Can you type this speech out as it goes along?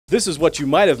This is what you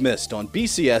might have missed on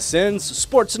BCSN's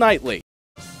Sports Nightly.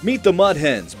 Meet the Mud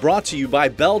Hens, brought to you by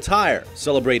Bell Tire,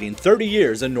 celebrating 30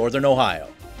 years in Northern Ohio.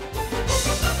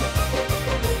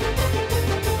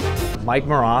 Mike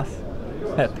Maroth,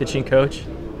 pitching coach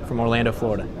from Orlando,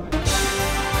 Florida.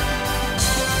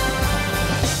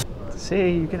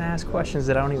 See, you can ask questions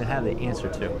that I don't even have the answer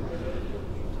to.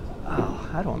 Oh,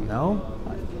 I don't know.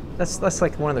 That's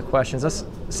like one of the questions. That's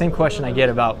the same question I get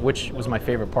about which was my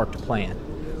favorite park to play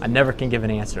in. I never can give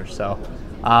an answer. So,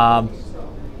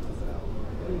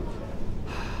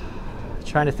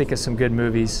 trying to think of some good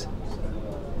movies.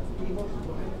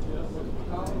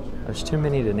 There's too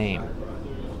many to name.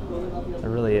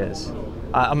 There really is.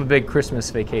 I'm a big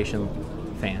Christmas Vacation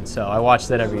fan, so I watch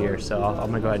that every year. So I'm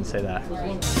gonna go ahead and say that.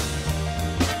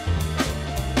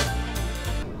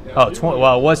 Oh,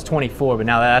 well, it was 24, but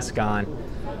now that's gone.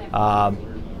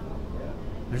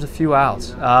 There's a few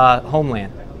outs.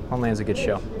 Homeland. Homeland's a good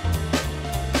show.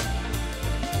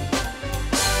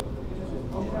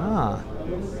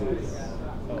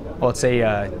 Well, it's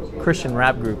a Christian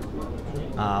rap group,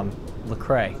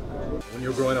 Lecrae. When you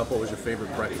were growing up, what was your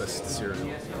favorite breakfast cereal?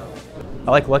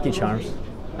 I like Lucky Charms.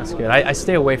 That's good. I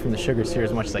stay away from the sugar cereal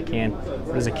as much as I can.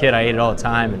 But as a kid, I ate it all the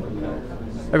time, and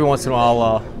every once in a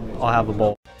while, I'll have a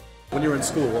bowl. When you were in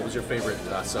school, what was your favorite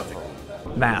subject?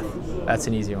 Math. That's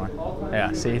an easy one.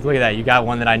 Yeah, see, look at that. You got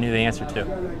one that I knew the answer to.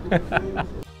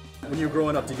 When you were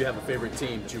growing up, did you have a favorite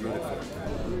team that you rooted for?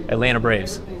 Atlanta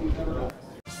Braves.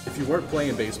 If you weren't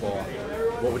playing baseball,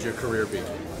 what would your career be?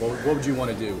 What would you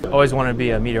want to do? I always wanted to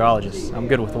be a meteorologist. I'm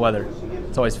good with the weather.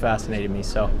 It's always fascinated me.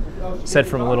 So, said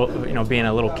from a little, being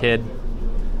a little kid,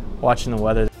 watching the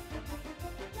weather.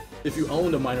 If you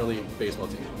owned a minor league baseball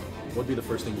team, what would be the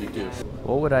first thing you'd do?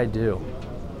 What would I do?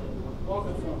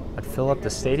 I'd fill up the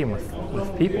stadium with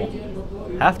people.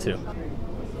 Have to.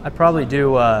 I'd probably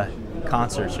do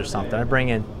concerts or something. I'd bring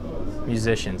in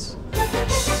musicians.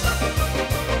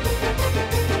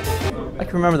 I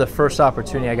can remember the first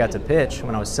opportunity I got to pitch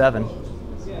when I was 7.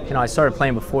 I started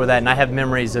playing before that, and I have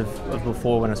memories of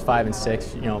before when I was 5 and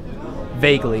 6,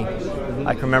 vaguely.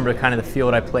 I can remember kind of the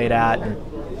field I played at,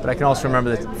 but I can also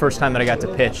remember the first time that I got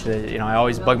to pitch. I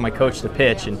always bugged my coach to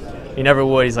pitch, and he never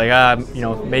would. He's like,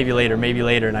 maybe later, maybe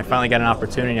later. And I finally got an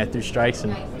opportunity. I threw strikes,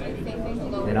 and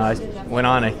I went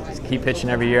on. I keep pitching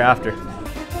every year after.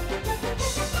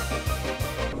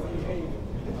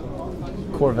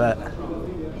 Corvette.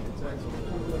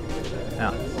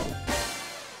 Yeah.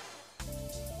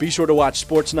 Be sure to watch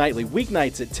Sports Nightly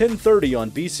weeknights at 10:30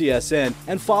 on BCSN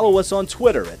and follow us on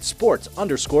Twitter at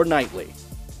sports_nightly.